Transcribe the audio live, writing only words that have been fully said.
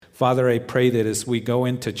Father, I pray that as we go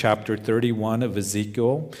into chapter 31 of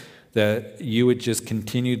Ezekiel, that you would just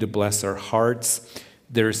continue to bless our hearts.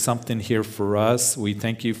 There's something here for us. We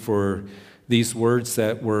thank you for these words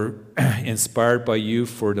that were inspired by you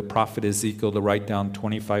for the prophet Ezekiel to write down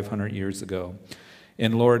 2,500 years ago.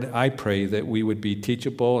 And Lord, I pray that we would be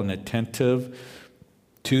teachable and attentive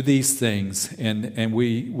to these things, and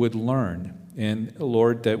we would learn. And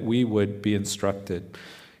Lord, that we would be instructed.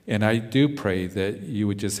 And I do pray that you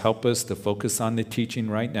would just help us to focus on the teaching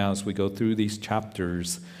right now as we go through these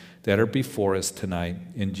chapters that are before us tonight.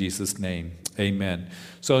 In Jesus' name, amen.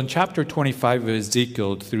 So in chapter 25 of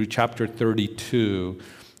Ezekiel through chapter 32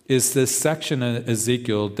 is this section of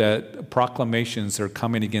Ezekiel that proclamations are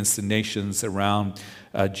coming against the nations around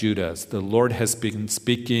Judah. The Lord has been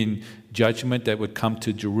speaking judgment that would come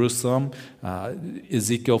to Jerusalem.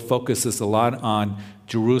 Ezekiel focuses a lot on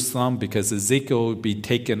Jerusalem because Ezekiel would be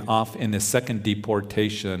taken off in the second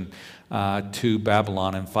deportation to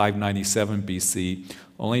Babylon in 597 BC.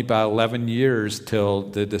 Only about 11 years till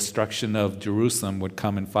the destruction of Jerusalem would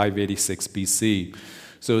come in 586 BC.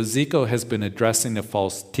 So Ezekiel has been addressing the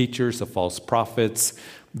false teachers, the false prophets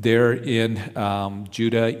there in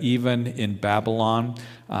Judah, even in Babylon.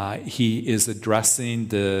 He is addressing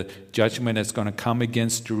the judgment that's going to come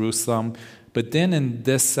against Jerusalem. But then in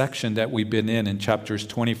this section that we've been in chapters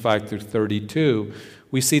 25 through 32,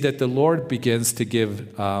 we see that the Lord begins to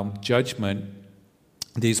give judgment,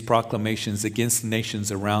 these proclamations against the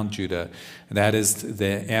nations around Judah. And that is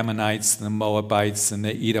the Ammonites, the Moabites, and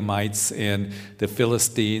the Edomites, and the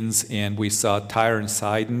Philistines. And we saw Tyre and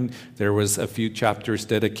Sidon. There was a few chapters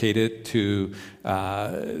dedicated to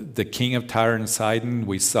the king of Tyre and Sidon.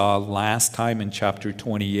 We saw last time in chapter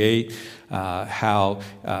 28 how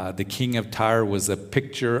the king of Tyre was a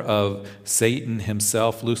picture of Satan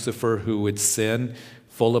himself, Lucifer, who would sin,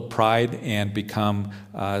 full of pride, and become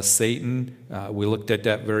Satan. We looked at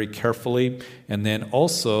that very carefully. And then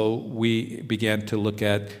also we began to look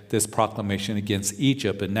at this proclamation against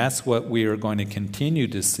Egypt. And that's what we are going to continue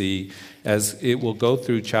to see as it will go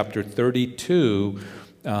through chapter 32.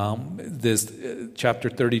 Chapter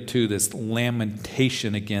 32, this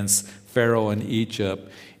lamentation against Pharaoh and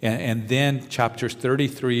Egypt. And then chapters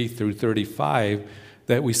 33 through 35,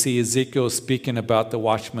 that we see Ezekiel speaking about the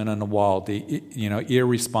watchmen on the wall, the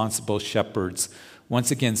irresponsible shepherds,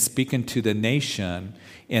 once again speaking to the nation.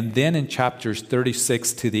 And then in chapters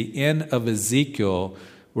 36 to the end of Ezekiel,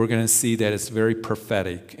 we're going to see that it's very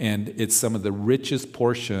prophetic, and it's some of the richest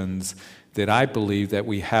portions that I believe that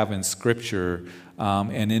we have in Scripture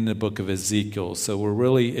and in the book of Ezekiel. So we're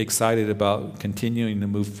really excited about continuing to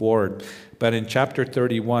move forward. But in chapter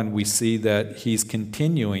 31, we see that he's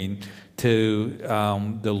continuing to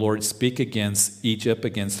the Lord speak against Egypt,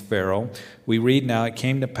 against Pharaoh. We read now, it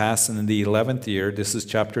came to pass in the 11th year, this is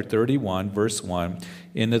chapter 31, verse 1,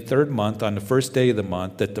 in the 3rd month, on the 1st day of the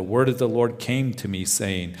month, that the word of the Lord came to me,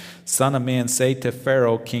 saying, Son of man, say to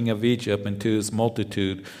Pharaoh, king of Egypt, and to his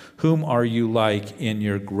multitude, whom are you like in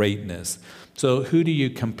your greatness? So who do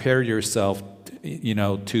you compare yourself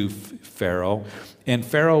to Pharaoh? And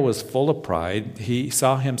Pharaoh was full of pride. He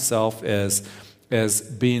saw himself as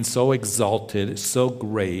being so exalted, so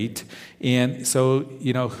great. And so,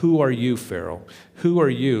 who are you, Pharaoh? Who are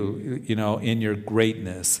you, in your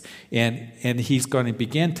greatness? And he's going to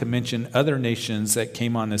begin to mention other nations that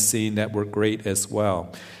came on the scene that were great as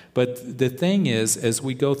well. But the thing is, as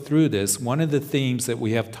we go through this, one of the themes that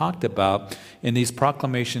we have talked about in these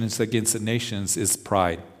proclamations against the nations is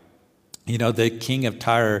pride. The king of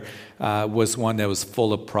Tyre was one that was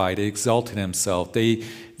full of pride. He exalted himself.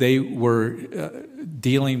 They were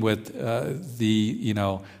dealing with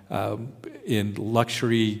in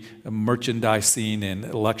luxury merchandising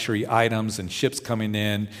and luxury items and ships coming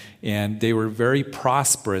in, and they were very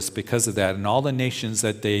prosperous because of that. And all the nations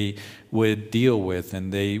that they would deal with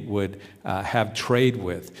and they would have trade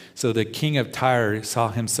with. So the king of Tyre saw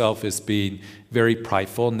himself as being very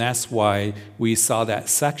prideful, and that's why we saw that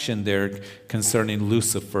section there concerning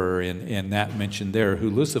Lucifer and that mentioned there, who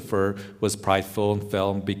Lucifer was prideful and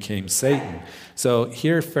fell and became Satan. So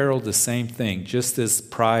here Pharaoh, the same thing, just this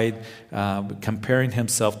pride, comparing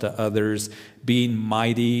himself to others, being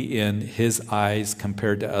mighty in his eyes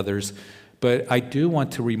compared to others. But I do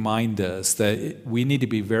want to remind us that we need to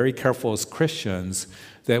be very careful as Christians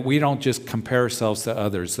that we don't just compare ourselves to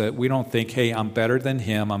others, that we don't think, hey, I'm better than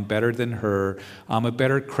him, I'm better than her, I'm a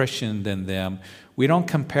better Christian than them. We don't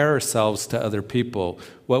compare ourselves to other people.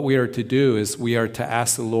 what we are to do is we are to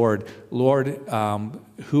ask the Lord, Lord,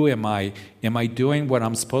 who am I? Am I doing what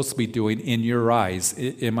I'm supposed to be doing in your eyes?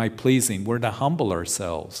 Am I pleasing? We're to humble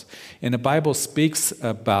ourselves. And the Bible speaks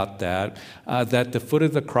about that the foot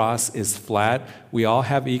of the cross is flat. We all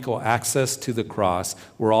have equal access to the cross.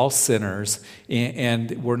 We're all sinners,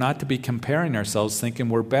 and we're not to be comparing ourselves thinking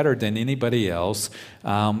we're better than anybody else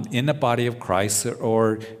in the body of Christ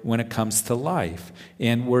or when it comes to life.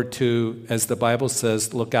 And we're to, as the Bible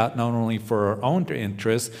says, look out not only for our own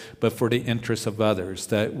interests, but for the interests of others,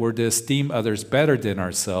 that we're to esteem others better than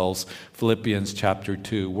ourselves, Philippians chapter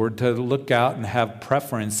 2. We're to look out and have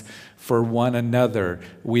preference for one another.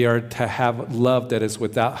 We are to have love that is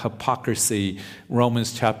without hypocrisy,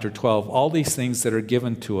 Romans chapter 12. All these things that are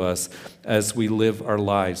given to us as we live our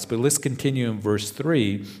lives. But let's continue in verse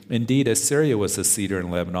 3. Indeed, Assyria was a cedar in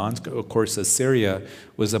Lebanon. Of course, Assyria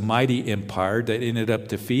was a mighty empire that ended up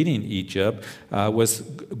defeating Egypt, was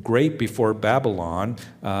great before Babylon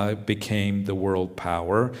became the world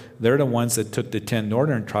power. They're the ones that took the 10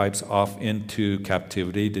 northern tribes off into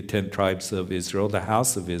captivity, the 10 tribes of Israel, the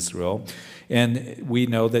house of Israel. And we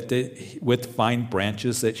know that with fine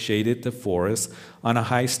branches that shaded the forest on a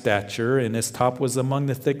high stature, and its top was among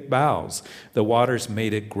the thick boughs. The waters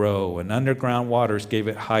made it grow, and underground waters gave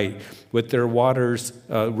it height, with their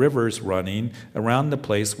rivers running around the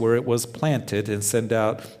place where it was planted, and send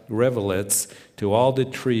out rivulets to all the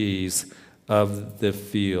trees of the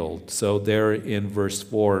field. So there in verse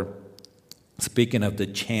 4, speaking of the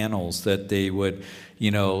channels that they would,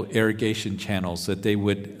 irrigation channels that they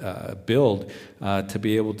would build to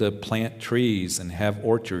be able to plant trees and have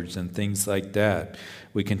orchards and things like that.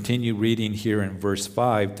 We continue reading here in verse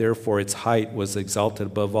 5, therefore its height was exalted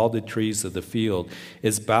above all the trees of the field.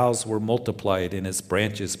 Its boughs were multiplied and its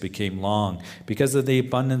branches became long because of the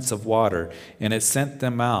abundance of water, and it sent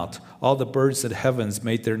them out. All the birds of the heavens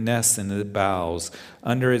made their nests in the boughs.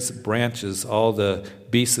 Under its branches all the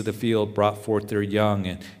beasts of the field brought forth their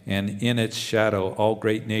young, and in its shadow all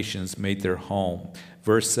great nations made their home.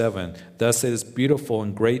 Verse 7, thus it is beautiful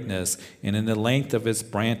in greatness and in the length of its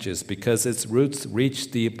branches, because its roots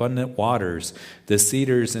reached the abundant waters. The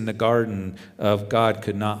cedars in the garden of God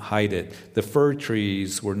could not hide it. The fir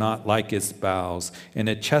trees were not like its boughs, and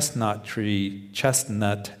the chestnut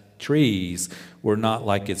trees were not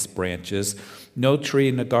like its branches. No tree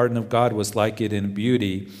in the garden of God was like it in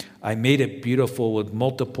beauty. I made it beautiful with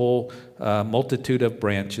multitude of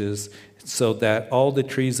branches, so that all the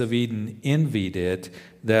trees of Eden envied it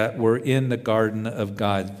that were in the garden of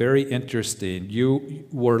God. Very interesting. You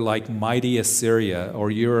were like mighty Assyria,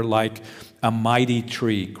 or you're like a mighty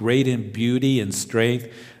tree, great in beauty and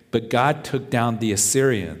strength, but God took down the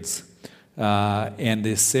Assyrians. And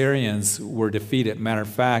the Assyrians were defeated. Matter of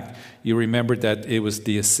fact, you remember that it was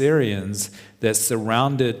the Assyrians that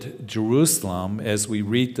surrounded Jerusalem as we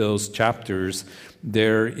read those chapters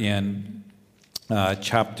there in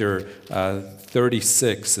chapter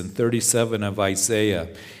 36 and 37 of Isaiah.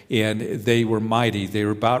 And they were mighty. They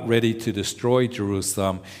were about ready to destroy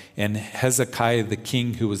Jerusalem. And Hezekiah, the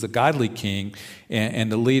king, who was a godly king,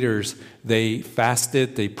 and the leaders, they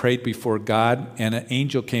fasted, they prayed before God, and an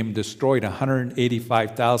angel came and destroyed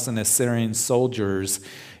 185,000 Assyrian soldiers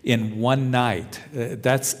in one night.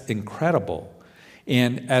 That's incredible.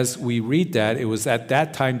 And as we read that, it was at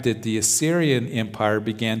that time that the Assyrian Empire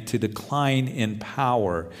began to decline in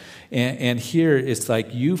power. And here it's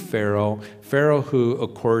like you, Pharaoh, who,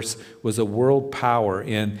 of course, was a world power,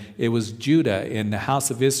 and it was Judah and the house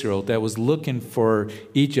of Israel that was looking for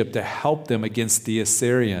Egypt to help them against the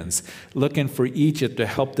Assyrians, looking for Egypt to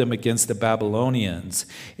help them against the Babylonians.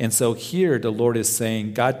 And so here the Lord is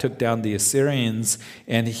saying, God took down the Assyrians,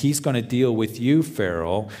 and he's going to deal with you,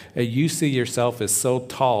 Pharaoh. You see yourself as so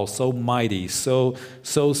tall, so mighty, so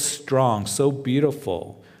strong, so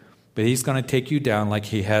beautiful. But he's going to take you down like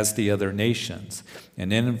he has the other nations. And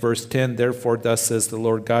then in verse 10, therefore thus says the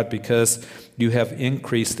Lord God, because you have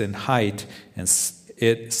increased in height, and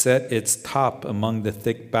it set its top among the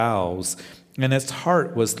thick boughs, and its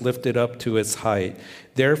heart was lifted up to its height.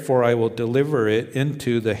 Therefore I will deliver it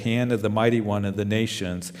into the hand of the mighty one of the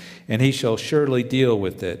nations, and he shall surely deal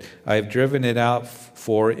with it. I have driven it out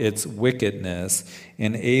for its wickedness,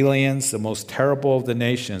 and aliens, the most terrible of the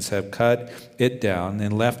nations, have cut it down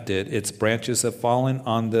and left it. Its branches have fallen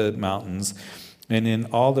on the mountains, and in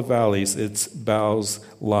all the valleys its boughs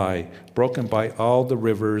lie, broken by all the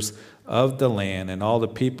rivers of the land, and all the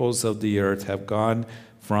peoples of the earth have gone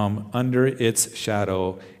from under its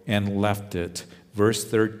shadow and left it. Verse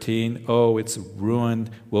 13, its ruin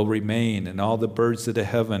will remain, and all the birds of the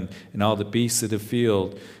heaven and all the beasts of the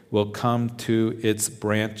field will come to its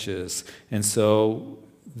branches. And so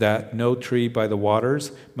that no tree by the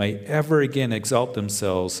waters may ever again exalt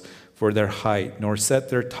themselves for their height, nor set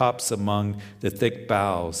their tops among the thick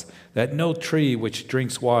boughs, that no tree which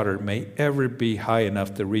drinks water may ever be high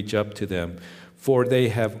enough to reach up to them, for they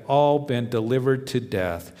have all been delivered to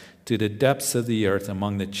death, to the depths of the earth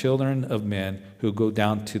among the children of men who go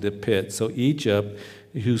down to the pit. So Egypt,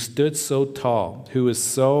 who stood so tall, who is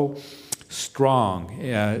so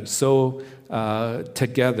strong, so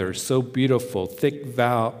together, so beautiful, thick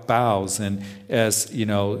boughs, and as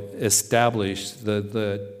established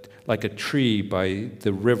like a tree by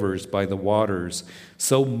the rivers, by the waters,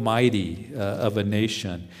 so mighty of a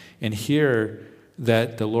nation. And here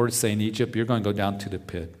that the Lord's saying, Egypt, you're going to go down to the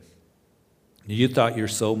pit. You thought you're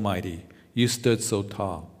so mighty. You stood so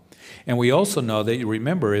tall. And we also know that, you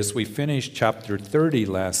remember, as we finished chapter 30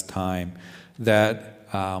 last time, that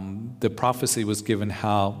the prophecy was given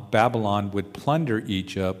how Babylon would plunder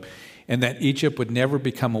Egypt, and that Egypt would never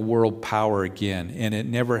become a world power again. And it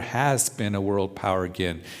never has been a world power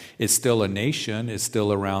again. It's still a nation. It's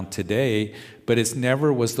still around today. But it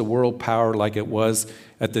never was the world power like it was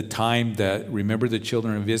at the time that, remember, the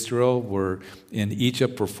children of Israel were in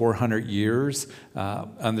Egypt for 400 years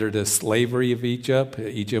under the slavery of Egypt.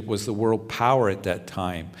 Egypt was the world power at that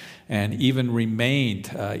time, and even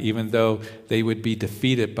remained, even though they would be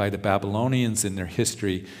defeated by the Babylonians in their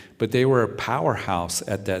history. But they were a powerhouse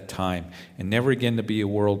at that time, and never again to be a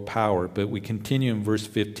world power. But we continue in verse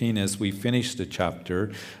 15 as we finish the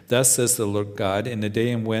chapter. Thus says the Lord God, in the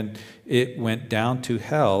day and when it went down to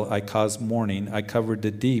hell, I caused mourning. I covered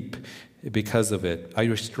the deep because of it. I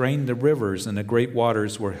restrained the rivers, and the great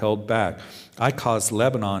waters were held back. I caused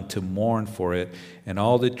Lebanon to mourn for it, and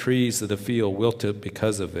all the trees of the field wilted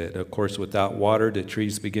because of it. Of course, without water, the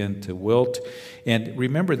trees begin to wilt. And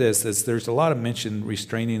remember this, as there's a lot of mention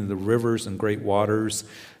restraining the rivers and great waters,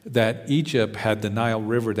 that Egypt had the Nile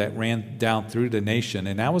River that ran down through the nation,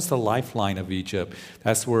 and that was the lifeline of Egypt.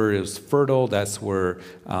 That's where it was fertile. That's where,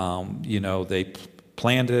 they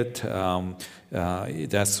planted.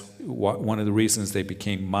 That's one of the reasons they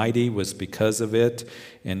became mighty, was because of it.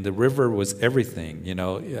 And the river was everything.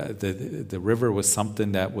 The river was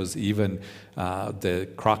something that was even the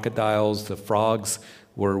crocodiles, the frogs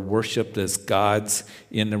were worshipped as gods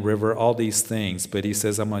in the river, all these things. But he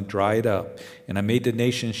says, I'm going to dry it up. And I made the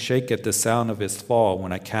nation shake at the sound of its fall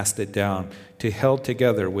when I cast it down, to hell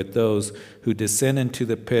together with those who descend into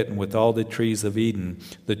the pit, and with all the trees of Eden,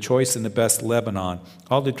 the choice and the best Lebanon.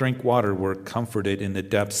 All the drink water were comforted in the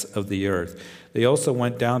depths of the earth. They also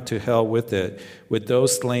went down to hell with it, with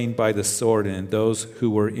those slain by the sword, and those who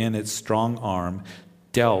were in its strong arm,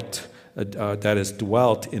 dwelt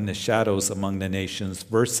in the shadows among the nations.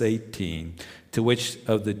 Verse 18, to which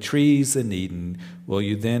of the trees in Eden will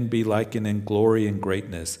you then be likened in glory and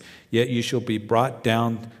greatness? Yet you shall be brought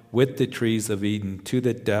down with the trees of Eden to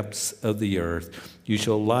the depths of the earth. You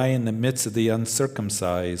shall lie in the midst of the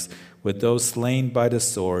uncircumcised, with those slain by the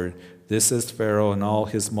sword. This is Pharaoh and all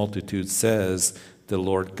his multitude, says the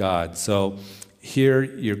Lord God. So here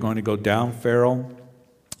you're going to go down, Pharaoh.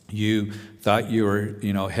 You thought you were,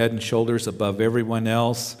 head and shoulders above everyone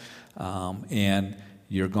else, and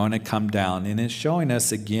you're going to come down. And it's showing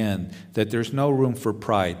us again that there's no room for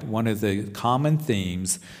pride. One of the common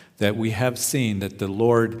themes that we have seen that the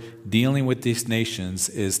Lord dealing with these nations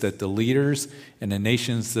is that the leaders and the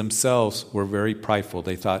nations themselves were very prideful.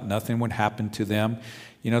 They thought nothing would happen to them.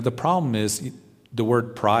 The problem is the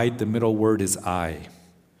word pride, the middle word is I.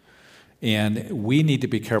 And we need to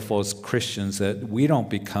be careful as Christians that we don't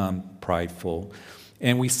become prideful.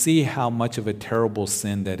 And we see how much of a terrible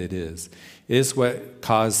sin that it is. It is what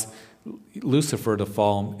caused Lucifer to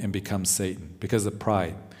fall and become Satan, because of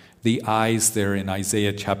pride. The eyes there in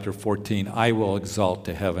Isaiah chapter 14, I will exalt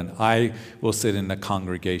to heaven. I will sit in the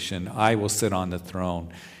congregation. I will sit on the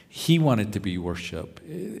throne. He wanted to be worshiped.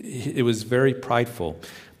 It was very prideful.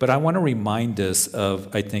 But I want to remind us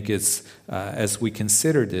of, I think it's, as we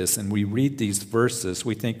consider this and we read these verses,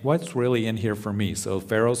 we think, what's really in here for me? So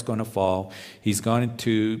Pharaoh's going to fall. He's going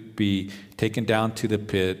to be taken down to the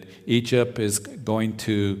pit. Egypt is going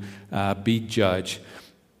to be judged.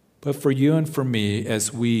 But for you and for me,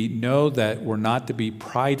 as we know that we're not to be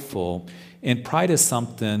prideful, and pride is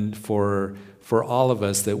something for all of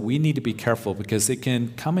us that we need to be careful, because it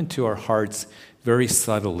can come into our hearts very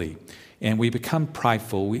subtly. And we become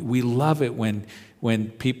prideful. We love it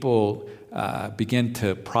when people begin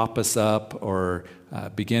to prop us up or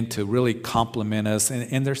begin to really compliment us.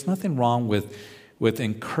 And there's nothing wrong with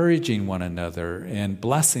encouraging one another and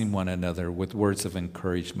blessing one another with words of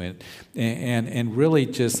encouragement and really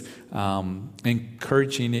just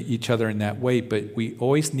encouraging each other in that way. But we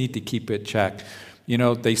always need to keep it checked,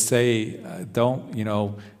 They say,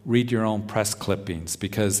 don't, read your own press clippings,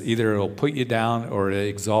 because either it'll put you down or it'll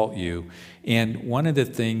exalt you. And one of the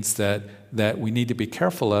things that we need to be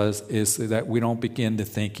careful of is that we don't begin to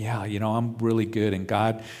think, I'm really good and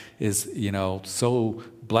God is, so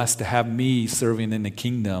blessed to have me serving in the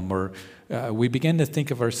kingdom, or we begin to think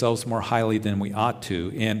of ourselves more highly than we ought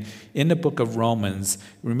to. And in the book of Romans,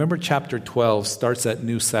 remember chapter 12 starts that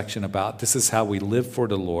new section about this is how we live for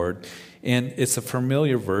the Lord. And it's a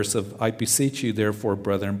familiar verse of, I beseech you, therefore,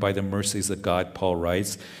 brethren, by the mercies of God, Paul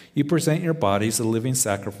writes, you present your bodies a living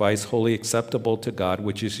sacrifice, wholly acceptable to God,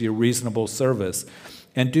 which is your reasonable service.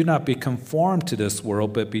 And do not be conformed to this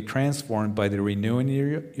world, but be transformed by the renewing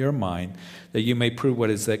of your mind, that you may prove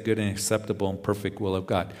what is that good and acceptable and perfect will of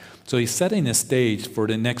God. So he's setting the stage for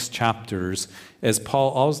the next chapters as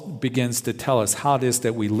Paul also begins to tell us how it is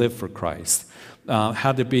that we live for Christ.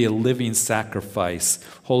 How to be a living sacrifice,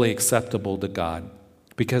 wholly acceptable to God.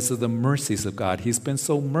 Because of the mercies of God. He's been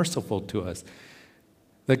so merciful to us.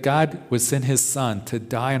 That God would send his son to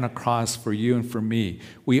die on a cross for you and for me.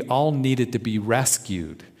 We all needed to be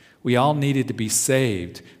rescued. We all needed to be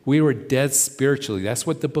saved. We were dead spiritually. That's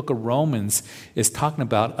what the book of Romans is talking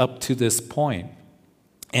about up to this point.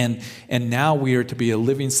 And now we are to be a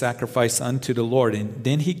living sacrifice unto the Lord. And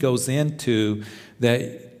then he goes into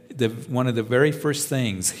one of the very first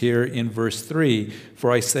things here in verse 3,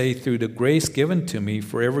 for I say through the grace given to me,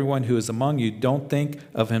 for everyone who is among you, don't think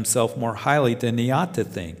of himself more highly than he ought to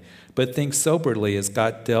think, but think soberly as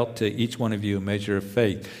God dealt to each one of you a measure of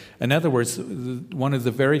faith. In other words, one of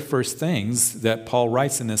the very first things that Paul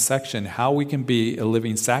writes in this section, how we can be a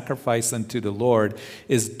living sacrifice unto the Lord,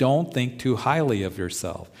 is don't think too highly of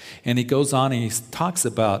yourself. And he goes on and he talks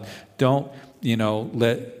about don't,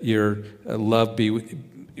 let your love be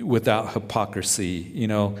without hypocrisy,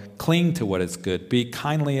 cling to what is good, be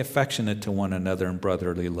kindly affectionate to one another in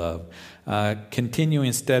brotherly love,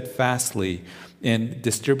 continuing steadfastly in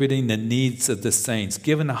distributing the needs of the saints,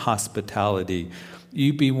 giving the hospitality.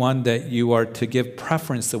 You be one that you are to give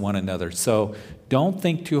preference to one another. So don't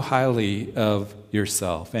think too highly of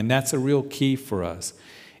yourself. And that's a real key for us.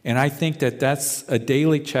 And I think that that's a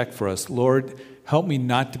daily check for us. Lord, help me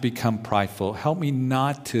not to become prideful. Help me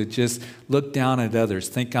not to just look down at others,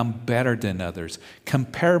 think I'm better than others,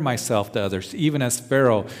 compare myself to others, even as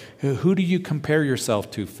Pharaoh. Who do you compare yourself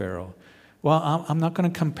to, Pharaoh? Well, I'm not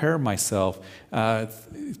going to compare myself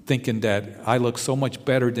thinking that I look so much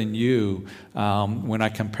better than you when I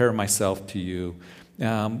compare myself to you.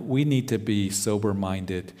 We need to be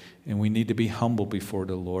sober-minded, and we need to be humble before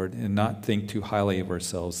the Lord and not think too highly of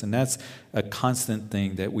ourselves. And that's a constant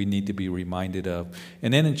thing that we need to be reminded of.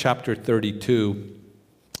 And then in chapter 32,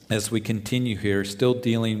 as we continue here, still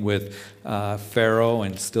dealing with Pharaoh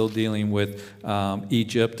and still dealing with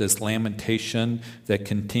Egypt, this lamentation that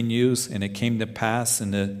continues. And it came to pass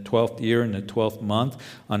in the 12th year, in the 12th month,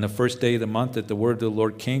 on the first day of the month, that the word of the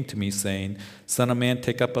Lord came to me, saying, Son of man,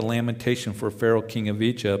 take up a lamentation for Pharaoh, king of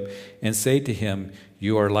Egypt, and say to him,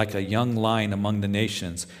 you are like a young lion among the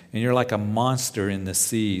nations, and you're like a monster in the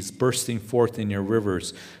seas, bursting forth in your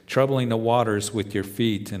rivers, troubling the waters with your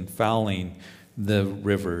feet and fouling the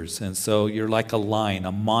rivers. And so you're like a lion,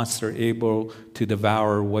 a monster able to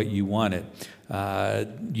devour what you wanted.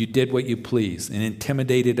 You did what you pleased and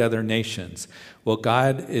intimidated other nations. Well,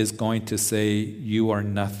 God is going to say, you are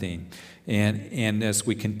nothing. And as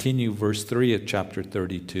we continue verse 3 of chapter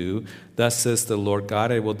 32, thus says the Lord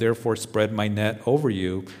God, I will therefore spread my net over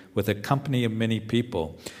you with a company of many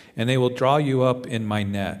people, and they will draw you up in my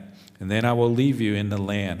net. And then I will leave you in the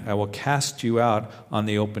land. I will cast you out on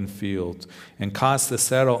the open fields and cause to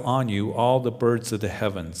settle on you all the birds of the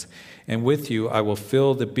heavens. And with you I will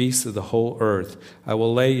fill the beasts of the whole earth. I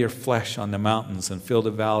will lay your flesh on the mountains and fill the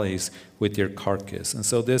valleys with your carcass. And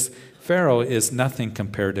so this Pharaoh is nothing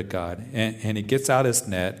compared to God. And he gets out his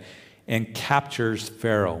net and captures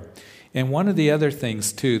Pharaoh. And one of the other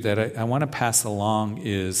things, too, that I want to pass along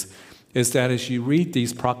is that as you read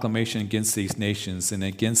these proclamations against these nations and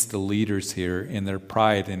against the leaders here in their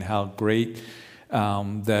pride and how great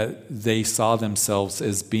that they saw themselves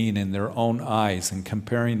as being in their own eyes and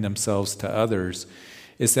comparing themselves to others,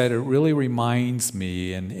 is that it really reminds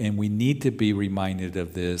me, and we need to be reminded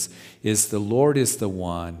of this, is the Lord is the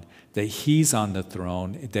one, that he's on the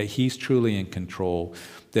throne, that he's truly in control,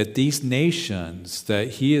 that these nations, that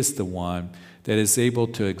he is the one that is able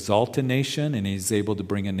to exalt a nation and he's able to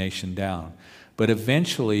bring a nation down. But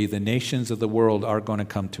eventually, the nations of the world are going to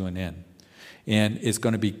come to an end. And it's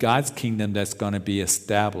going to be God's kingdom that's going to be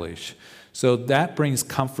established. So that brings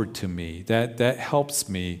comfort to me. That helps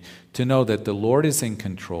me to know that the Lord is in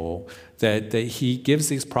control, that he gives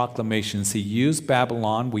these proclamations. He used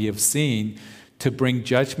Babylon, we have seen, to bring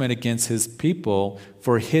judgment against his people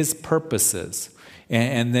for his purposes.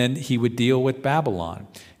 And then he would deal with Babylon.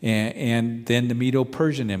 And then the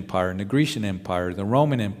Medo-Persian Empire, and the Grecian Empire, the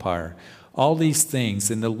Roman Empire, all these things.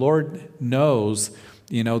 And the Lord knows,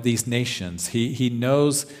 these nations. He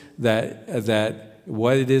knows that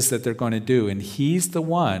what it is that they're going to do. And he's the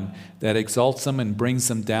one that exalts them and brings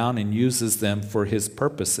them down and uses them for his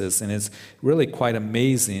purposes. And it's really quite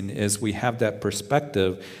amazing as we have that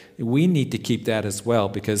perspective. We need to keep that as well,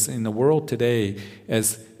 because in the world today,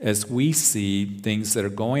 as we see things that are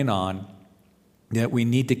going on, that we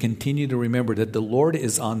need to continue to remember that the Lord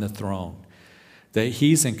is on the throne, that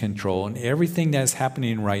he's in control. And everything that's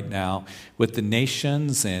happening right now with the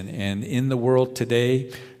nations and in the world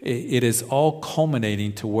today, it is all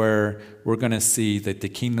culminating to where we're going to see that the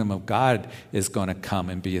kingdom of God is going to come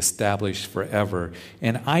and be established forever.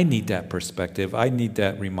 And I need that perspective. I need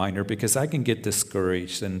that reminder, because I can get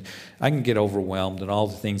discouraged and I can get overwhelmed and all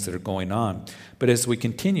the things that are going on. But as we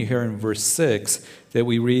continue here in verse 6, that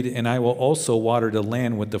we read, "And I will also water the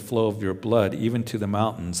land with the flow of your blood, even to the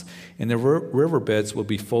mountains, and the riverbeds will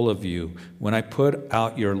be full of you. When I put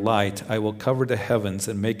out your light, I will cover the heavens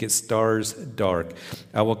and make its stars dark.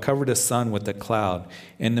 I will cover the sun with a cloud,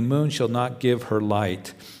 and the moon shall not give her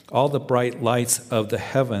light. All the bright lights of the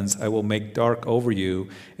heavens I will make dark over you,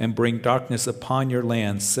 and bring darkness upon your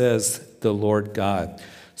land, says the Lord God."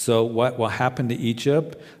 So what will happen to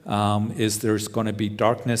Egypt is there's going to be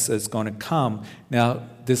darkness that's going to come. Now,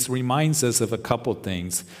 this reminds us of a couple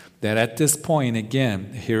things. That at this point,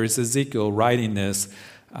 again, here is Ezekiel writing this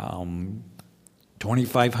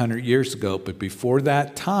 2,500 years ago. But before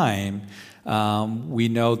that time, we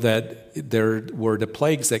know that there were the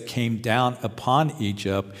plagues that came down upon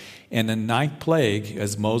Egypt. And the ninth plague,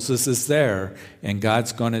 as Moses is there, and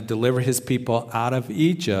God's going to deliver his people out of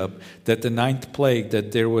Egypt, that the ninth plague,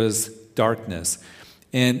 that there was darkness.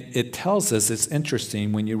 And it tells us, it's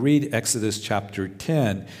interesting, when you read Exodus chapter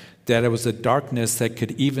 10, that it was a darkness that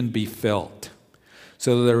could even be felt.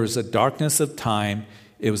 So there was a darkness of time.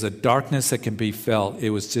 It was a darkness that can be felt.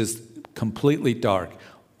 It was just completely dark.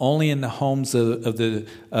 Only in the homes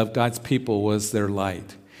of God's people was there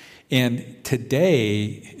light. And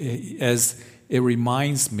today, as it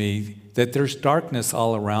reminds me that there's darkness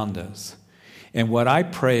all around us. And what I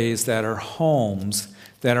pray is that our homes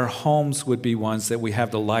would be ones that we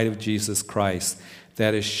have the light of Jesus Christ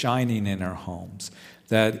that is shining in our homes.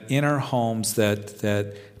 That in our homes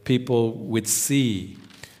that people would see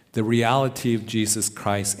the reality of Jesus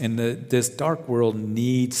Christ. And this dark world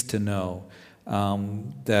needs to know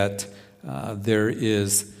that there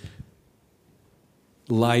is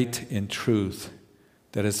light and truth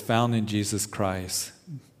that is found in Jesus Christ,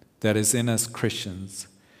 that is in us Christians.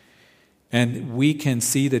 And we can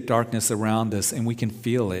see the darkness around us and we can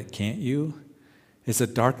feel it, can't you? It's a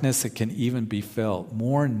darkness that can even be felt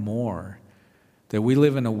more and more. That we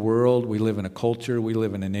live in a world, we live in a culture, we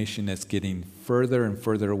live in a nation that's getting further and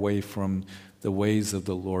further away from the ways of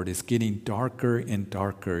the Lord. It's getting darker and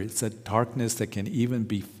darker. It's a darkness that can even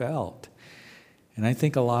be felt. And I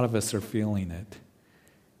think a lot of us are feeling it.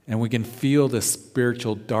 And we can feel the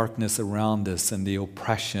spiritual darkness around us and the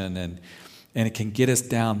oppression, and it can get us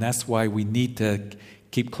down. That's why we need to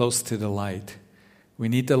keep close to the light. We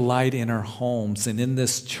need the light in our homes and in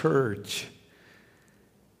this church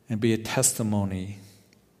and be a testimony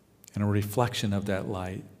and a reflection of that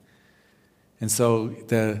light. And so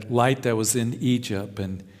the light that was in Egypt,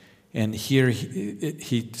 and here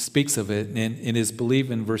he speaks of it, and it is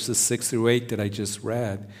believed in verses 6 through 8 that I just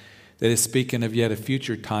read, that is speaking of yet a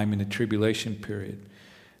future time in the tribulation period.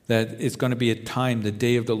 That it's going to be a time, the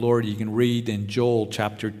day of the Lord. You can read in Joel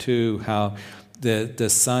chapter 2 how the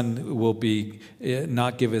sun will be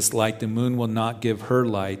not give his light, the moon will not give her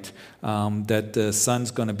light, that the sun's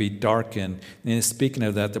going to be darkened. And it's speaking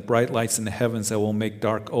of that, the bright lights in the heavens that will make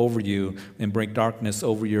dark over you and bring darkness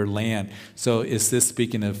over your land. So is this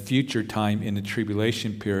speaking of future time in the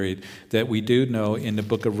tribulation period that we do know in the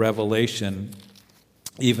book of Revelation?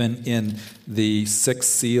 Even in the sixth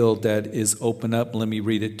seal that is opened up, let me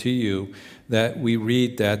read it to you, that we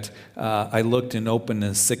read that I looked and opened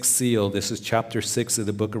the sixth seal. This is chapter 6 of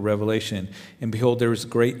the book of Revelation. And behold, there was a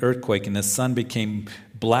great earthquake, and the sun became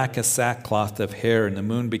black as sackcloth of hair, and the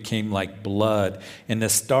moon became like blood. And the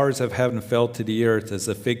stars of heaven fell to the earth as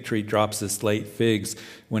a fig tree drops its late figs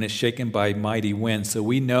when it's shaken by mighty wind. So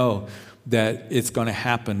we know that it's going to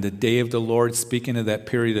happen. The day of the Lord, speaking of that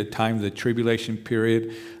period of time, the tribulation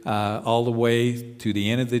period, all the way to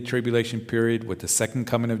the end of the tribulation period with the second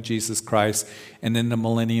coming of Jesus Christ, and then the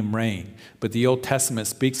millennium reign. But the Old Testament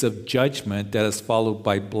speaks of judgment that is followed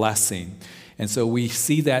by blessing. And so we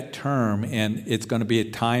see that term, and it's going to be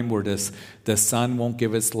a time where the sun won't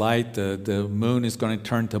give its light, the moon is going to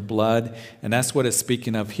turn to blood, and that's what it's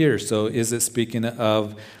speaking of here. So is it speaking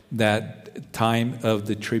of that time of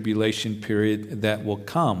the tribulation period that will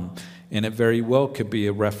come? And it very well could be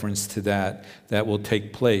a reference to that will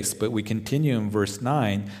take place. But we continue in verse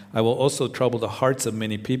 9. I will also trouble the hearts of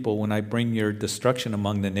many people when I bring your destruction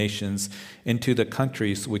among the nations into the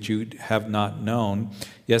countries which you have not known.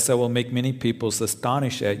 Yes, I will make many peoples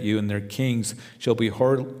astonished at you, and their kings shall be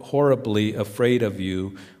horribly afraid of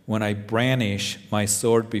you when I brandish my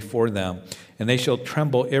sword before them. And they shall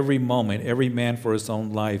tremble every moment, every man for his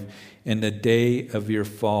own life, in the day of your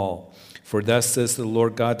fall. For thus says the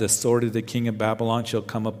Lord God, the sword of the king of Babylon shall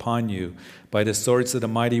come upon you. By the swords of the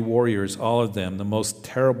mighty warriors, all of them, the most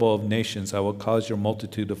terrible of nations, I will cause your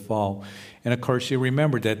multitude to fall. And of course, you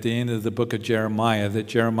remember that at the end of the book of Jeremiah, that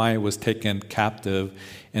Jeremiah was taken captive,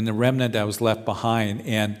 and the remnant that was left behind,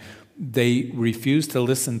 and they refused to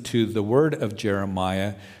listen to the word of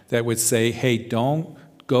Jeremiah that would say, hey, don't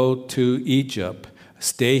go to Egypt.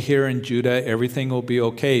 Stay here in Judah, everything will be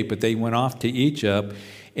okay. But they went off to Egypt,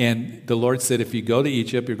 and the Lord said, if you go to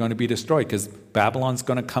Egypt, you're going to be destroyed because Babylon's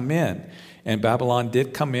going to come in. And Babylon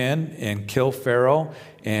did come in and kill Pharaoh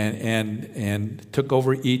and took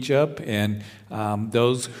over Egypt. And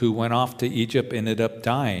those who went off to Egypt ended up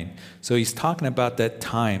dying. So he's talking about that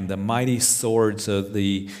time, the mighty swords of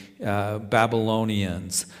the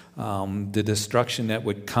Babylonians, the destruction that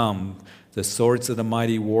would come. The swords of the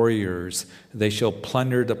mighty warriors, they shall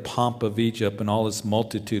plunder the pomp of Egypt and all its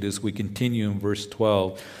multitude, as we continue in verse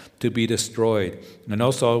 12, to be destroyed. And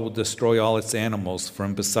also I will destroy all its animals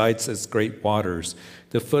from besides its great waters.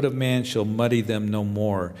 The foot of man shall muddy them no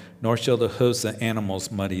more, nor shall the hoofs of animals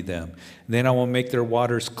muddy them. Then I will make their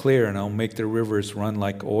waters clear, and I will make their rivers run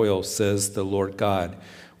like oil, says the Lord God.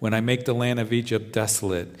 When I make the land of Egypt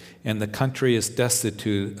desolate, and the country is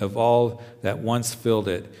destitute of all that once filled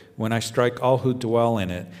it, when I strike all who dwell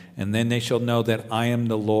in it, and then they shall know that I am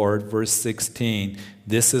the Lord. Verse 16,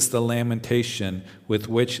 this is the lamentation with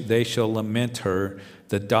which they shall lament her.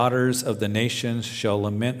 The daughters of the nations shall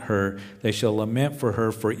lament her. They shall lament for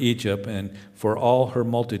her, for Egypt, and for all her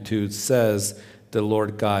multitude, says the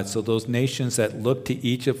Lord God. So those nations that look to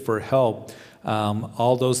Egypt for help,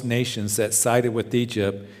 all those nations that sided with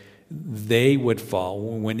Egypt, they would fall.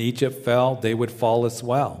 When Egypt fell, they would fall as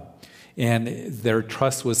well. And their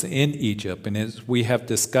trust was in Egypt. And as we have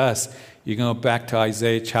discussed, you go back to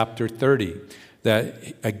Isaiah chapter 30,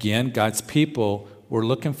 that again, God's people were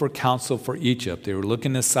looking for counsel for Egypt. They were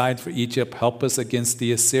looking aside for Egypt, help us against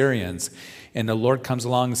the Assyrians. And the Lord comes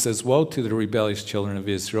along and says, woe to the rebellious children of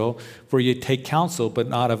Israel, for you take counsel, but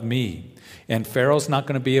not of me. And Pharaoh's not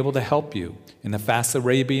going to be able to help you. And the fast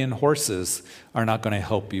Arabian horses are not going to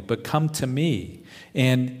help you, but come to me.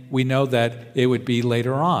 And we know that it would be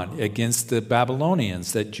later on against the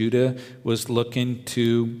Babylonians that Judah was looking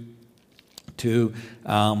to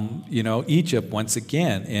Egypt once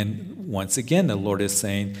again. And once again, the Lord is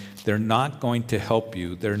saying, they're not going to help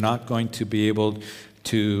you. They're not going to be able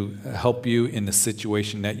to help you in the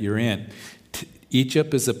situation that you're in.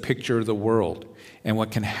 Egypt is a picture of the world. And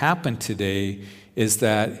what can happen today is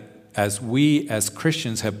that as we as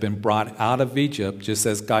Christians have been brought out of Egypt, just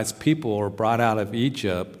as God's people are brought out of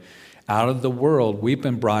Egypt, out of the world, we've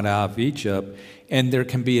been brought out of Egypt, and there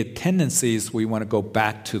can be a tendency we want to go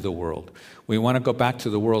back to the world. We want to go back to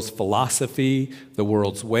the world's philosophy, the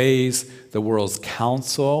world's ways, the world's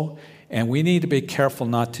counsel, and we need to be careful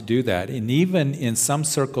not to do that. And even in some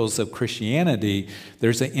circles of Christianity,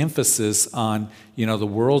 there's an emphasis on, the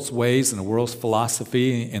world's ways and the world's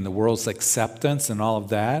philosophy and the world's acceptance and all of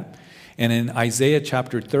that. And in Isaiah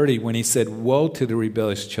chapter 30, when he said, woe to the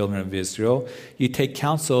rebellious children of Israel, you take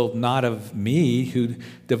counsel not of me, who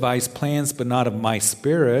devise plans but not of my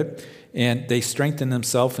spirit, and they strengthen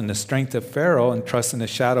themselves in the strength of Pharaoh and trust in the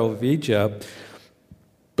shadow of Egypt.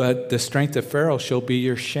 But the strength of Pharaoh shall be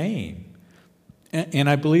your shame. And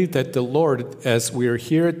I believe that the Lord, as we are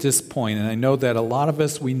here at this point, and I know that a lot of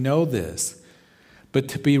us, we know this, but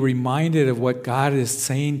to be reminded of what God is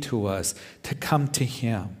saying to us, to come to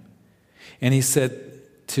Him. And He said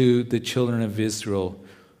to the children of Israel,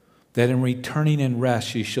 that in returning in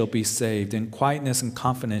rest you shall be saved, in quietness and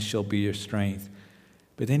confidence shall be your strength.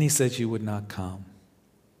 But then He said you would not come.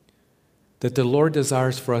 That the Lord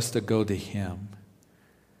desires for us to go to Him.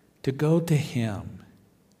 To go to Him.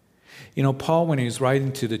 You know, Paul, when he was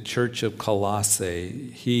writing to the church of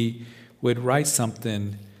Colossae, he would write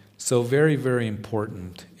something so very, very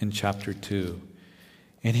important in chapter 2.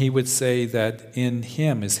 And he would say that in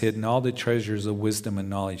him is hidden all the treasures of wisdom and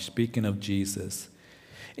knowledge, speaking of Jesus.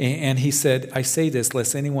 And he said, I say this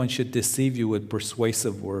lest anyone should deceive you with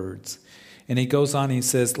persuasive words. And he goes on, he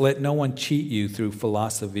says, let no one cheat you through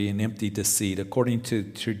philosophy and empty deceit, according to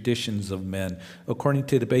traditions of men, according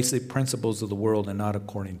to the basic principles of the world and not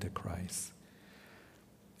according to Christ.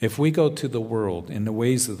 If we go to the world, in the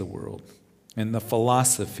ways of the world, and the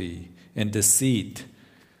philosophy and deceit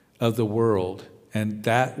of the world, and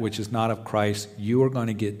that which is not of Christ, you are going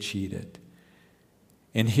to get cheated.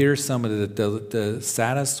 And here's some of the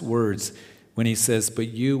saddest words when he says, but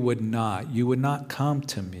you would not come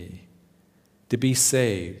to me to be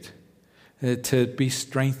saved, to be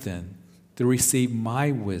strengthened, to receive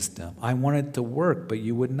my wisdom. I wanted to work, but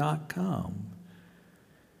you would not come.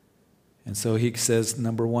 And so he says,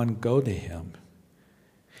 number one, go to him.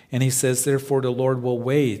 And he says, therefore the Lord will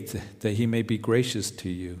wait that he may be gracious to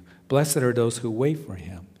you. Blessed are those who wait for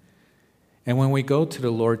him. And when we go to the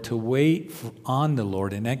Lord, to wait on the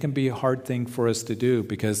Lord, and that can be a hard thing for us to do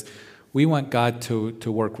because we want God to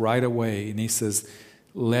work right away. And he says,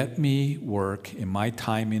 let me work in my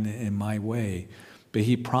time and in my way. But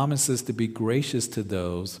he promises to be gracious to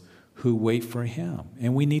those who wait for him.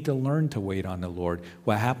 And we need to learn to wait on the Lord.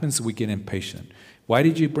 What happens is we get impatient. Why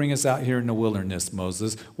did you bring us out here in the wilderness,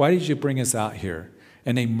 Moses? Why did you bring us out here?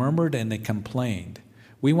 And they murmured and they complained.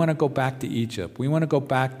 We want to go back to Egypt. We want to go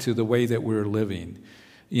back to the way that we were living.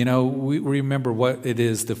 You know, we remember what it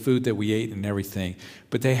is, the food that we ate and everything.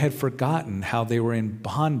 But they had forgotten how they were in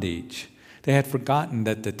bondage. They had forgotten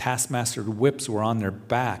that the taskmaster whips were on their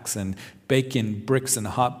backs and baking bricks in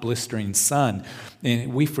the hot, blistering sun.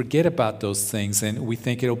 And we forget about those things, and we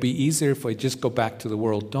think it'll be easier if I just go back to the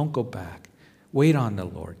world. Don't go back. Wait on the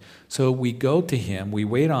Lord. So we go to him, we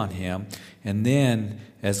wait on him, and then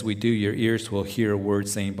as we do, your ears will hear a word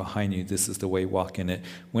saying behind you, this is the way, walk in it.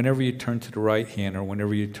 Whenever you turn to the right hand or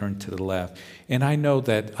whenever you turn to the left. And I know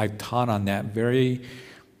that I've taught on that very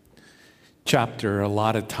chapter a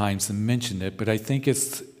lot of times and mentioned it, but I think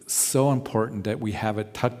it's so important that we have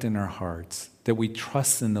it tucked in our hearts, that we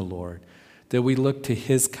trust in the Lord, that we look to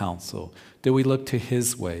his counsel, that we look to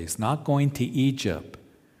his ways, not going to Egypt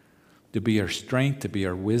to be our strength, to be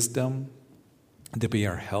our wisdom, to be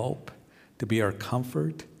our help, to be our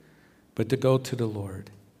comfort, but to go to the Lord.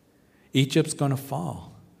 Egypt's going to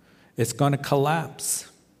fall. It's going to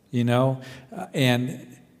collapse, and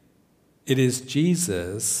it is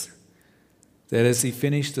Jesus that as he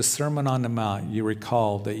finished the Sermon on the Mount, you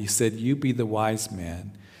recall that he said, you be the wise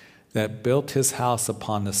man that built his house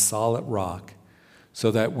upon the solid rock, so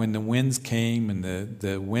that when the winds came and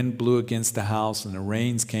the wind blew against the house and the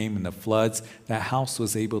rains came and the floods, that house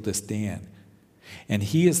was able to stand. And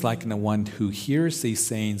he is like the one who hears these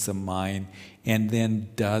sayings of mine and then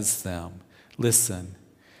does them. Listen,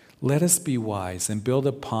 let us be wise and build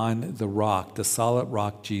upon the rock, the solid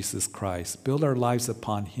rock, Jesus Christ. Build our lives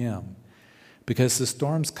upon him. Because the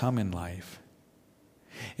storms come in life.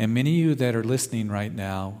 And many of you that are listening right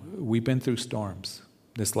now, we've been through storms.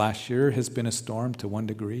 This last year has been a storm to one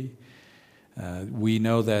degree. We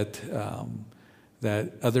know that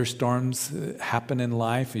other storms happen in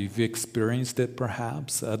life. You've experienced it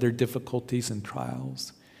perhaps, other difficulties and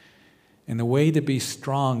trials. And the way to be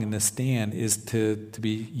strong in the stand is to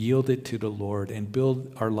be yielded to the Lord and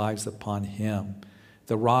build our lives upon him.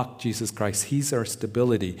 The rock, Jesus Christ, he's our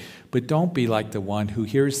stability. But don't be like the one who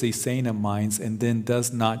hears these saying of mine and then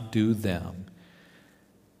does not do them.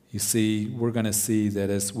 You see, we're going to see that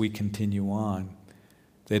as we continue on,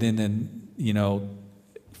 that in the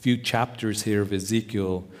few chapters here of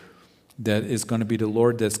Ezekiel, that is going to be the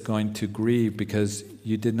Lord that's going to grieve because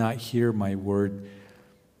you did not hear my word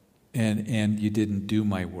and you didn't do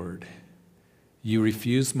my word. You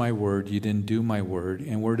refused my word, you didn't do my word,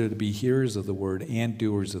 and we're to be hearers of the word and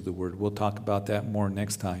doers of the word. We'll talk about that more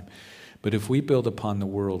next time. But if we build upon the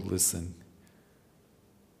world, listen,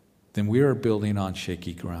 then we are building on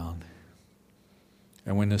shaky ground.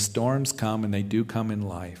 And when the storms come, and they do come in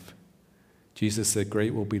life, Jesus said,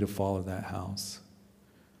 great will be the fall of that house.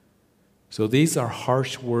 So these are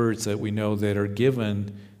harsh words that we know that are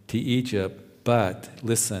given to Egypt. But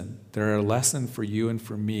listen, they're a lesson for you and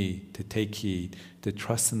for me to take heed, to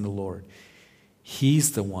trust in the Lord.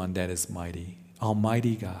 He's the one that is mighty,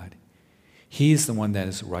 Almighty God. He's the one that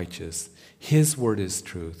is righteous. His word is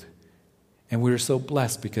truth. And we're so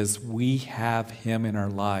blessed because we have him in our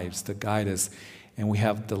lives to guide us, and we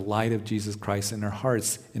have the light of Jesus Christ in our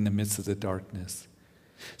hearts in the midst of the darkness.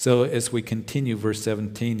 So as we continue, verse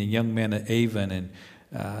 17, the young men of Avon and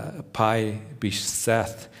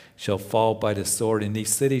Pi-Beseth shall fall by the sword, and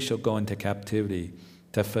these cities shall go into captivity.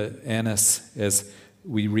 Taphanes, as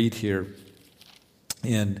we read here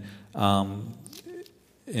in the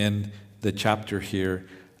chapter here,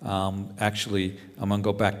 actually, I'm going to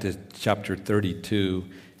go back to chapter 32,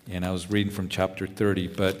 and I was reading from chapter 30,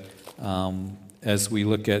 but as we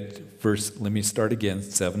look at let me start again,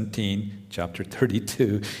 17, chapter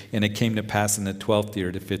 32. And it came to pass in the 12th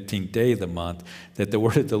year, the 15th day of the month, that the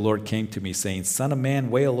word of the Lord came to me, saying, Son of man,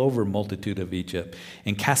 wail over multitude of Egypt,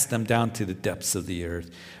 and cast them down to the depths of the earth.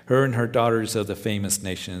 Her and her daughters of the famous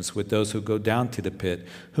nations, with those who go down to the pit.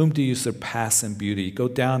 Whom do you surpass in beauty? Go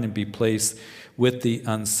down and be placed with the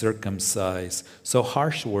uncircumcised. So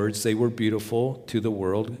harsh words, they were beautiful to the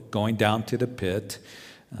world, going down to the pit.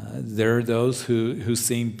 There are those who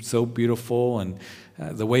seem so beautiful, and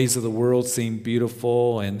the ways of the world seem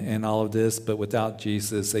beautiful and all of this, but without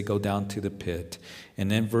Jesus, they go down to the pit. And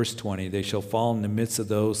then verse 20, they shall fall in the midst of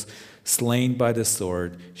those slain by the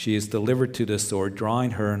sword. She is delivered to the sword,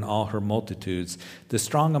 drawing her and all her multitudes. The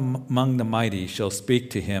strong among the mighty shall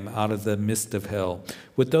speak to him out of the midst of hell.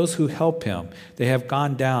 With those who help him, they have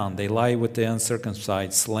gone down. They lie with the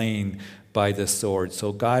uncircumcised, slain by the sword.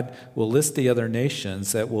 So God will list the other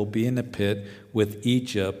nations that will be in the pit with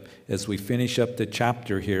Egypt as we finish up the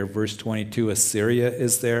chapter here. Verse 22, Assyria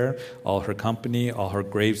is there, all her company, all her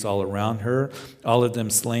graves all around her, all of them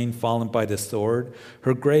slain, fallen by the sword.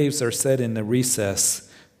 Her graves are set in the recesses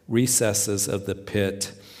of the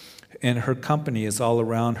pit, and her company is all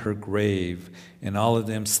around her grave, and all of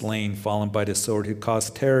them slain, fallen by the sword, who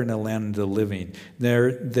caused terror in the land of the living.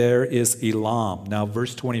 There is Elam. Now,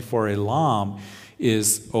 verse 24, Elam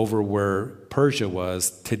is over where Persia was,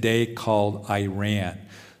 today called Iran.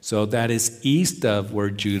 So that is east of where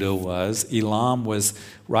Judah was. Elam was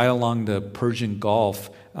right along the Persian Gulf,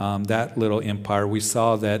 that little empire. We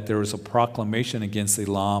saw that there was a proclamation against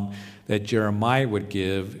Elam that Jeremiah would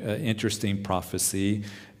give, interesting prophecy.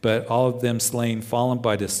 But all of them slain, fallen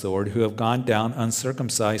by the sword, who have gone down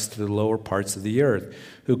uncircumcised to the lower parts of the earth,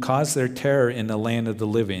 who caused their terror in the land of the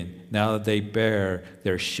living. Now they bear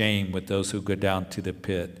their shame with those who go down to the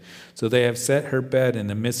pit. So they have set her bed in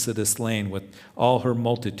the midst of the slain with all her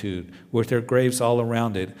multitude, with their graves all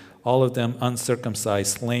around it, all of them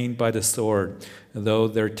uncircumcised, slain by the sword. Though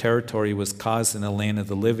their territory was caused in the land of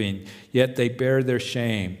the living, yet they bear their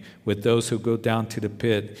shame with those who go down to the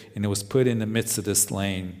pit, and it was put in the midst of the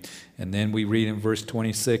slain. And then we read in verse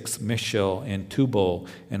 26, Mishal and Tubal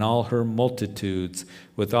and all her multitudes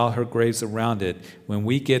with all her graves around it. When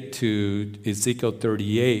we get to Ezekiel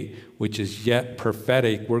 38, which is yet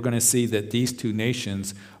prophetic, we're going to see that these two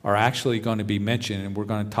nations are actually going to be mentioned, and we're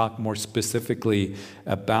going to talk more specifically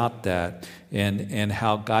about that and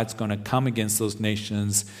how God's going to come against those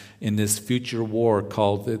nations in this future war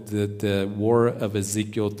called the War of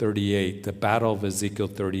Ezekiel 38, the Battle of Ezekiel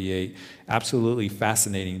 38. Absolutely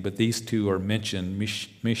fascinating, but these two are mentioned,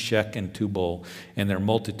 Meshech and Tubal, and their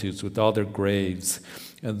multitudes with all their graves.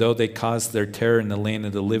 And though they cause their terror in the land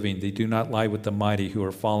of the living, they do not lie with the mighty who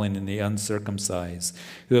are fallen in the uncircumcised,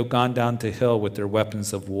 who have gone down to hell with their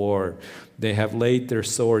weapons of war. They have laid their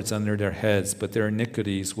swords under their heads, but their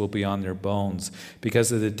iniquities will be on their bones.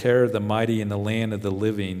 Because of the terror of the mighty in the land of the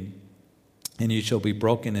living, and you shall be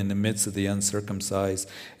broken in the midst of the uncircumcised,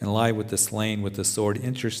 and lie with the slain with the sword.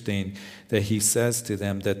 Interesting that he says to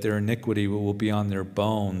them that their iniquity will be on their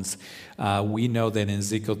bones. We know that in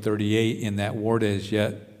Ezekiel 38, in that war that is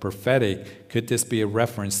yet prophetic, could this be a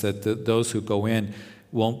reference that those who go in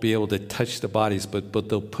won't be able to touch the bodies, but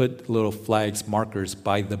they'll put little flags, markers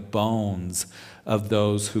by the bones of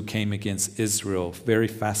those who came against Israel. Very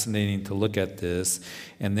fascinating to look at this.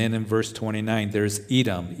 And then in verse 29, there's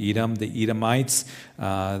Edom. Edom, the Edomites,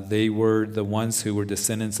 they were the ones who were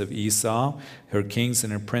descendants of Esau, her kings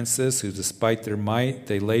and her princes, who despite their might,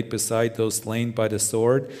 they laid beside those slain by the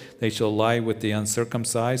sword. They shall lie with the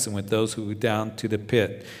uncircumcised and with those who go down to the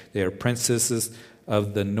pit. They are princesses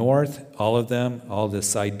of the north, all of them, all the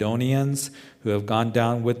Sidonians, who have gone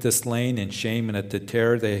down with the slain in shame and at the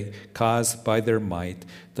terror they caused by their might.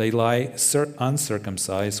 They lie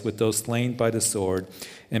uncircumcised with those slain by the sword,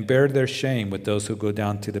 and bear their shame with those who go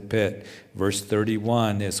down to the pit. Verse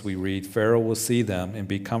 31, as we read, Pharaoh will see them and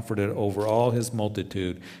be comforted over all his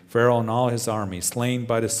multitude, Pharaoh and all his army, slain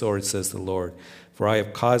by the sword, says the Lord. For I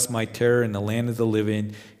have caused my terror in the land of the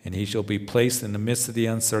living, and he shall be placed in the midst of the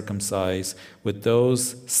uncircumcised, with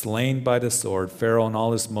those slain by the sword, Pharaoh and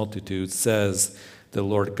all his multitude, says the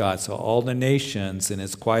Lord God. So all the nations, and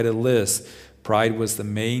it's quite a list, pride was the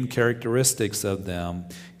main characteristics of them.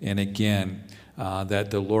 And again, that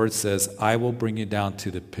the Lord says, I will bring you down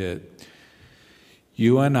to the pit.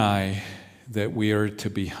 You and I, that we are to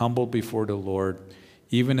be humble before the Lord,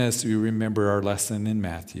 even as we remember our lesson in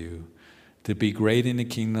Matthew. To be great in the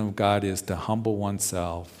kingdom of God is to humble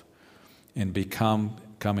oneself and come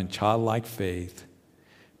in childlike faith,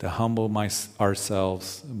 to humble myself,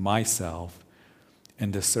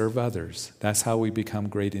 and to serve others. That's how we become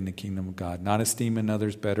great in the kingdom of God. Not esteeming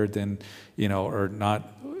others better than, or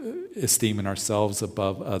not esteeming ourselves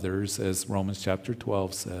above others, as Romans chapter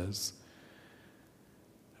 12 says,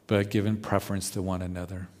 but giving preference to one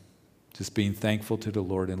another. Just being thankful to the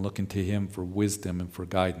Lord and looking to Him for wisdom and for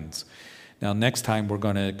guidance. Now, next time we're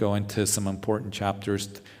going to go into some important chapters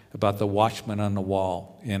about the watchman on the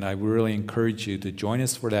wall. And I really encourage you to join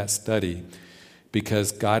us for that study,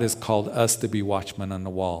 because God has called us to be watchmen on the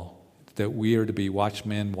wall, that we are to be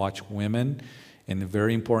watchmen, watchwomen, and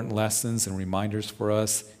very important lessons and reminders for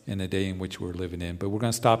us in the day in which we're living in. But we're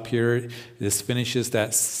going to stop here. This finishes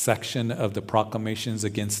that section of the proclamations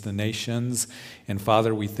against the nations. And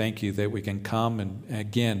Father, we thank you that we can come and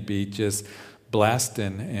again be just blessed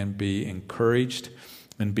and be encouraged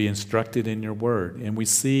and be instructed in your word. And we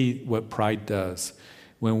see what pride does.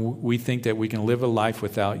 When we think that we can live a life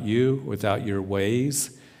without you, without your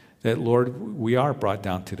ways, that, Lord, we are brought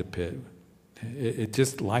down to the pit.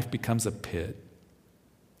 Life becomes a pit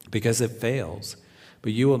because it fails.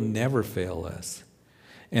 But you will never fail us.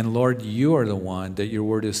 And Lord, you are the one that your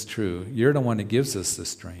word is true. You're the one that gives us the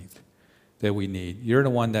strength that we need. You're the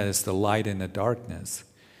one that is the light in the darkness.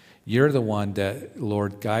 You're the one that,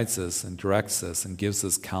 Lord, guides us and directs us and gives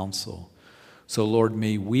us counsel. So, Lord,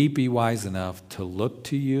 may we be wise enough to look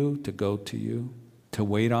to you, to go to you, to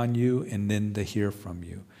wait on you, and then to hear from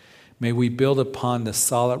you. May we build upon the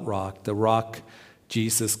solid rock, the rock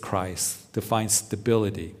Jesus Christ, to find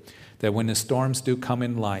stability, that when the storms do come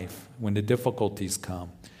in life, when the difficulties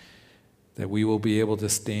come, that we will be able to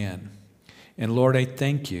stand. And Lord, I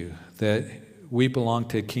thank you that we belong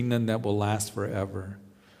to a kingdom that will last forever.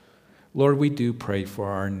 Lord, we do pray for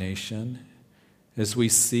our nation. As we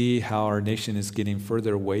see how our nation is getting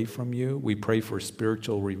further away from you, we pray for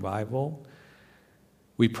spiritual revival.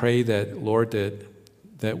 We pray that, Lord,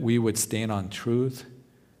 that we would stand on truth,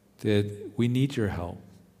 that we need your help.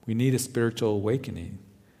 We need a spiritual awakening.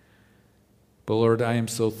 But Lord, I am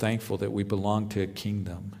so thankful that we belong to a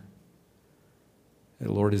kingdom that,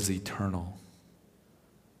 Lord, is eternal,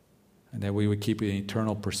 and that we would keep an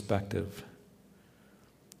eternal perspective.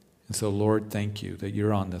 And so, Lord, thank you that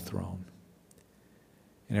you're on the throne.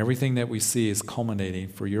 And everything that we see is culminating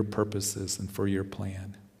for your purposes and for your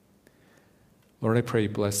plan. Lord, I pray,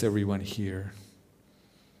 bless everyone here.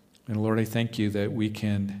 And Lord, I thank you that we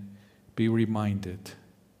can be reminded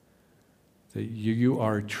that you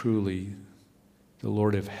are truly the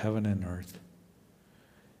Lord of heaven and earth.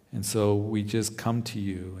 And so we just come to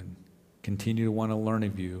you and continue to want to learn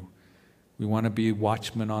of you. We want to be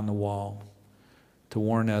watchmen on the wall, to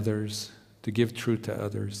warn others, to give truth to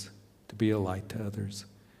others, to be a light to others.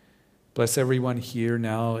 Bless everyone here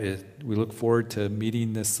now. We look forward to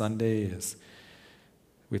meeting this Sunday as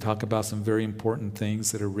we talk about some very important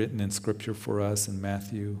things that are written in Scripture for us in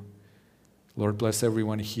Matthew. Lord, bless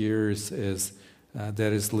everyone here as that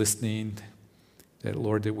is listening, that,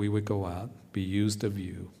 Lord, that we would go out, be used of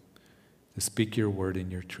you, to speak your word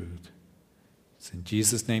in your truth. It's in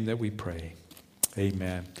Jesus' name that we pray.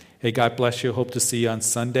 Amen. Hey, God bless you. Hope to see you on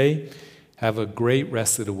Sunday. Have a great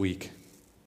rest of the week.